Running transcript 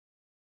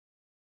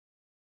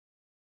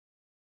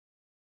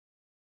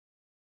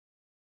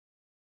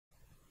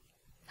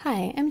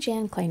Hi, I'm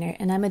Jan Kleiner,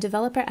 and I'm a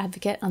developer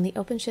advocate on the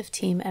OpenShift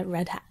team at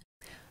Red Hat.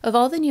 Of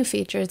all the new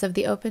features of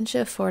the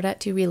OpenShift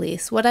 4.2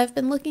 release, what I've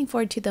been looking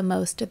forward to the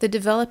most are the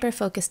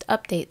developer-focused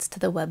updates to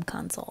the web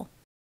console.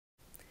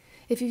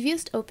 If you've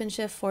used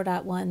OpenShift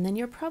 4.1, then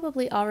you're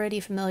probably already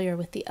familiar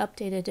with the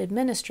updated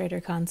administrator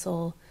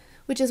console,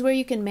 which is where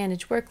you can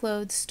manage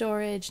workloads,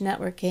 storage,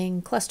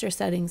 networking, cluster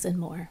settings, and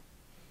more.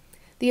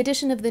 The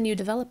addition of the new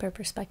developer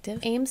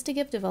perspective aims to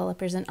give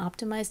developers an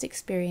optimized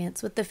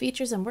experience with the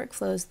features and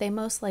workflows they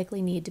most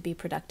likely need to be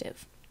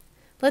productive.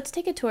 Let's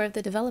take a tour of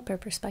the developer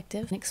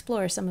perspective and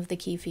explore some of the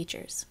key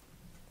features.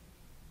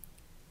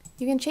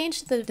 You can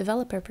change the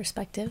developer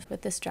perspective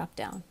with this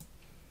drop-down.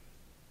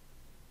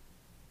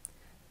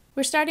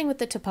 We're starting with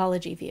the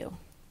topology view.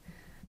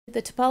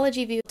 The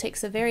topology view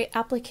takes a very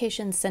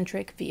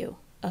application-centric view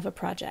of a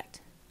project.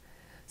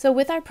 So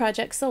with our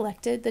project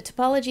selected, the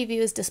topology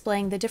view is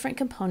displaying the different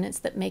components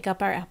that make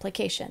up our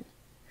application.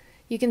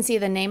 You can see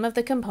the name of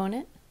the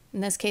component. In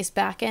this case,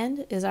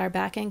 backend is our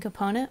backend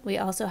component. We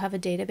also have a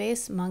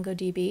database,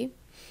 MongoDB.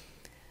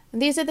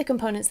 And these are the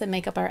components that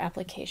make up our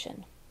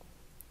application.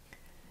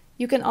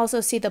 You can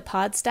also see the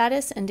pod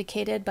status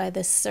indicated by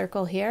this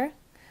circle here,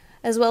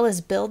 as well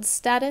as build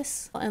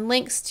status and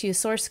links to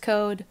source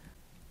code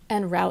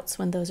and routes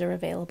when those are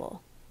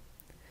available.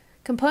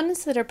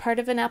 Components that are part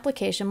of an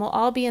application will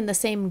all be in the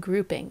same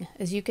grouping,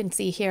 as you can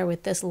see here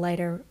with this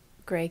lighter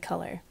gray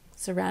color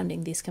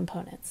surrounding these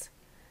components.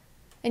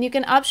 And you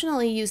can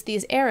optionally use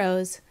these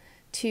arrows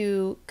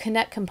to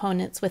connect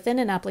components within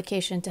an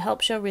application to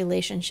help show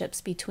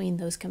relationships between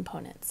those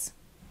components.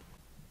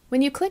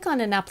 When you click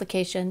on an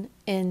application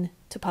in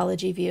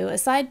Topology View, a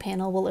side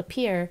panel will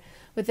appear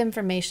with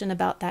information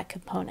about that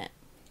component.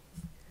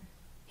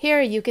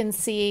 Here you can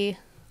see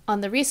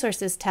on the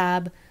Resources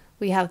tab,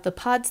 we have the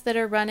pods that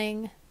are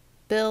running,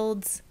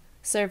 builds,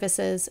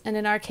 services, and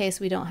in our case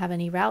we don't have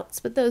any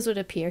routes, but those would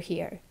appear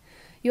here.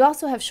 You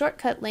also have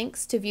shortcut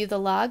links to view the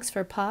logs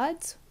for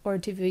pods or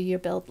to view your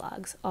build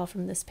logs, all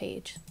from this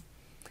page.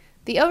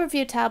 The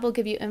Overview tab will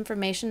give you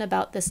information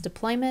about this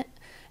deployment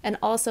and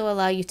also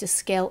allow you to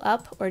scale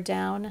up or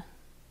down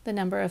the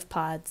number of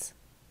pods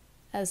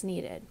as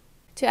needed.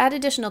 To add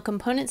additional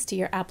components to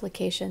your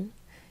application,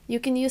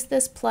 you can use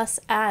this plus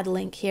add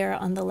link here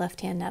on the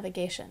left-hand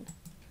navigation.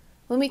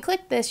 When we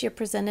click this, you're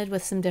presented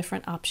with some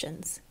different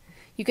options.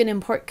 You can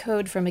import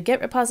code from a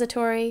Git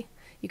repository,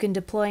 you can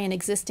deploy an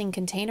existing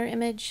container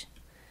image,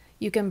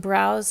 you can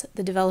browse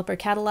the developer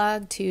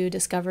catalog to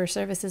discover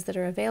services that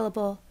are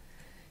available,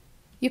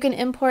 you can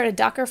import a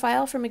Docker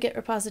file from a Git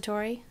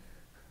repository,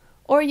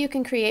 or you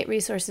can create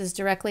resources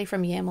directly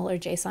from YAML or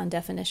JSON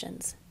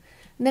definitions.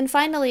 And then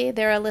finally,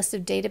 there are a list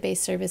of database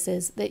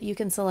services that you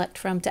can select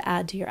from to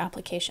add to your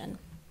application.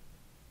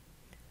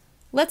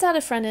 Let's add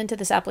a front end to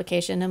this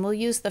application, and we'll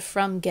use the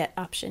From Git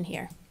option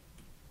here.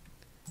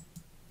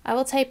 I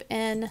will type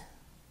in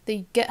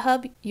the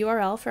GitHub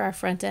URL for our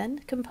front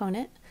end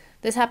component.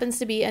 This happens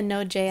to be a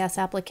Node.js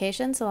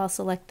application, so I'll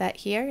select that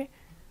here.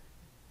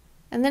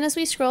 And then as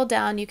we scroll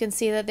down, you can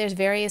see that there's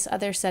various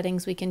other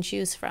settings we can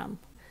choose from.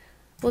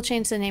 We'll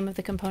change the name of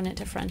the component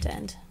to front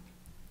end.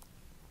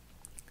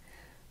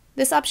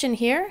 This option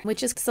here,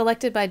 which is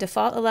selected by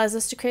default, allows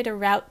us to create a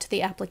route to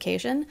the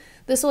application.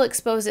 This will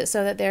expose it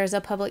so that there's a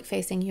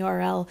public-facing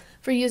URL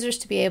for users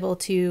to be able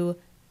to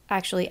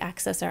actually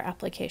access our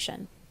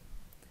application.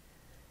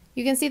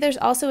 You can see there's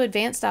also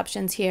advanced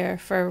options here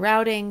for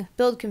routing,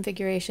 build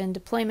configuration,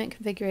 deployment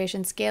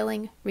configuration,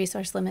 scaling,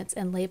 resource limits,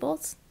 and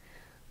labels.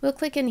 We'll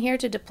click in here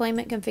to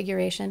deployment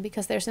configuration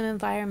because there's some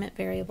environment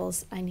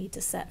variables I need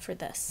to set for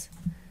this.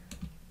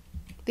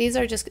 These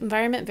are just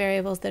environment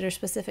variables that are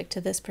specific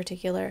to this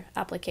particular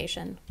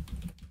application.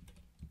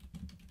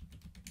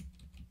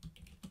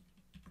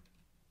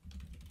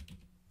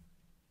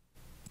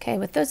 Okay,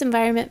 with those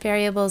environment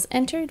variables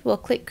entered, we'll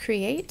click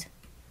Create.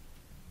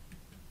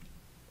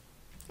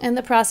 And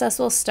the process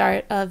will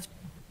start of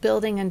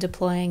building and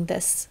deploying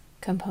this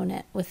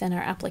component within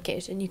our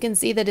application. You can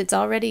see that it's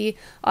already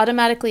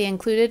automatically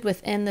included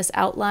within this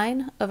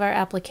outline of our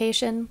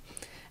application.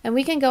 And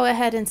we can go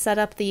ahead and set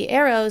up the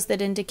arrows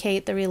that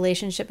indicate the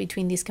relationship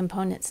between these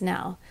components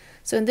now.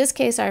 So in this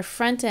case, our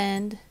front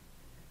end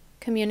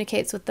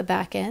communicates with the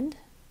back end,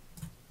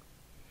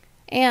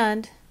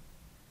 and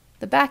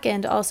the back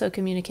end also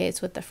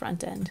communicates with the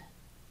front end.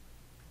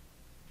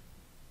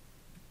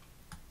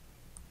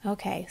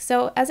 Okay,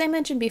 so as I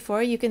mentioned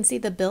before, you can see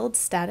the build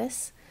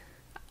status.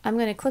 I'm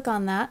going to click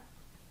on that,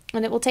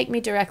 and it will take me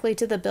directly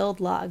to the build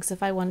logs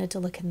if I wanted to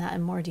look in that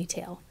in more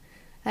detail.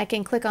 I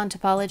can click on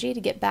topology to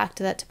get back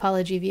to that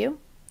topology view.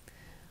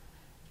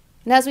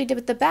 And as we did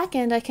with the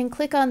backend, I can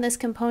click on this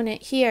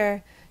component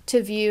here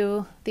to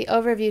view the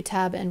Overview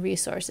tab and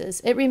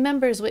Resources. It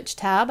remembers which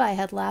tab I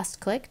had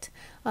last clicked,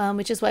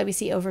 which is why we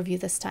see Overview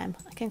this time.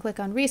 I can click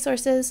on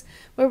Resources,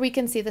 where we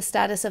can see the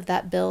status of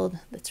that build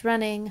that's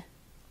running.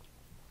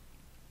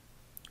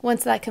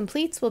 Once that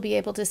completes, we'll be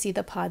able to see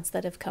the pods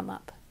that have come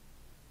up.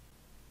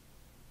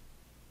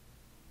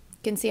 You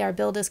can see our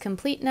build is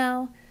complete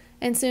now,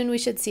 and soon we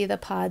should see the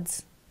pod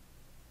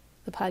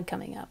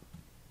coming up.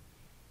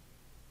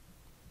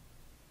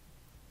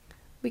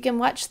 We can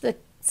watch the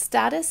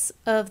status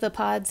of the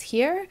pods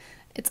here.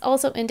 It's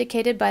also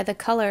indicated by the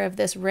color of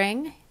this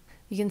ring.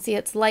 You can see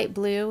it's light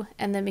blue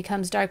and then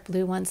becomes dark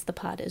blue once the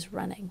pod is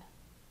running.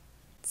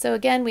 So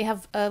again, we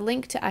have a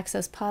link to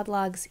access pod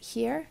logs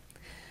here.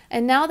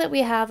 And now that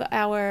we have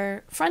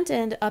our front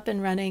end up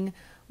and running,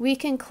 we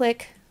can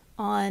click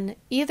on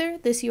either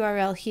this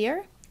URL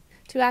here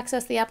to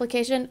access the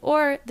application,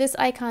 or this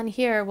icon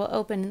here will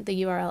open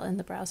the URL in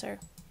the browser.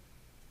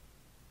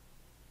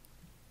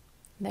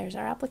 There's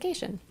our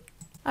application.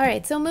 All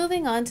right, so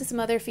moving on to some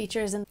other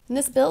features. In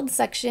this build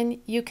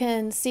section, you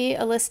can see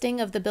a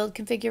listing of the build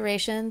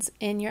configurations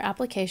in your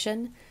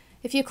application.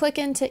 If you click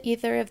into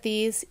either of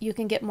these, you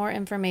can get more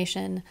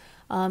information,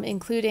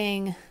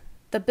 including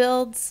the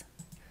builds,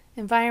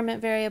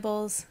 environment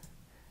variables,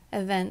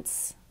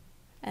 events,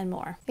 and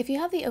more. If you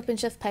have the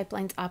OpenShift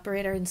Pipelines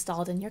operator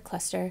installed in your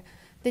cluster,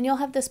 then you'll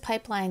have this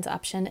Pipelines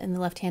option in the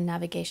left-hand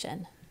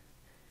navigation.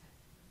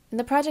 In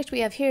the project we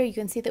have here, you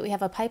can see that we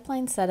have a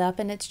pipeline set up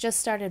and it's just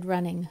started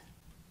running.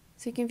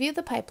 So you can view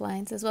the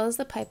pipelines as well as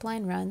the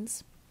pipeline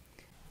runs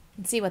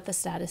and see what the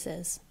status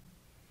is.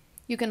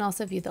 You can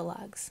also view the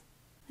logs.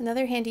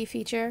 Another handy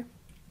feature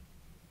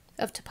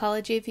of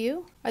Topology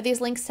View are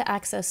these links to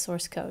access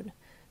source code.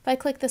 If I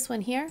click this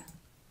one here,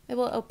 it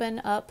will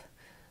open up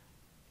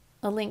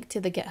a link to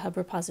the GitHub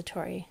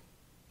repository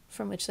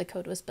from which the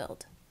code was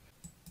built.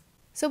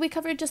 So we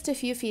covered just a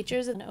few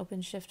features in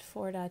OpenShift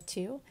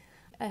 4.2.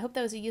 I hope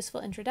that was a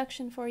useful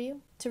introduction for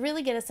you. To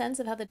really get a sense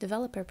of how the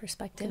developer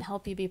perspective can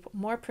help you be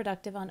more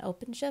productive on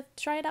OpenShift,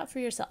 try it out for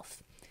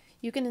yourself.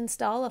 You can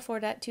install a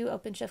 4.2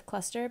 OpenShift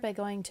cluster by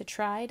going to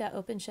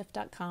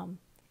try.openshift.com.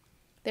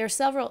 There are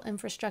several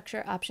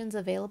infrastructure options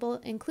available,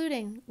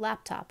 including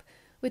laptop,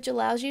 which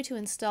allows you to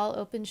install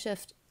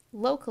OpenShift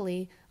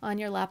locally on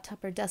your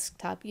laptop or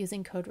desktop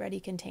using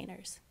code-ready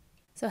containers.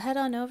 So head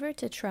on over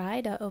to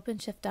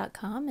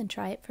try.openshift.com and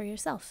try it for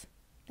yourself.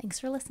 Thanks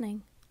for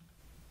listening.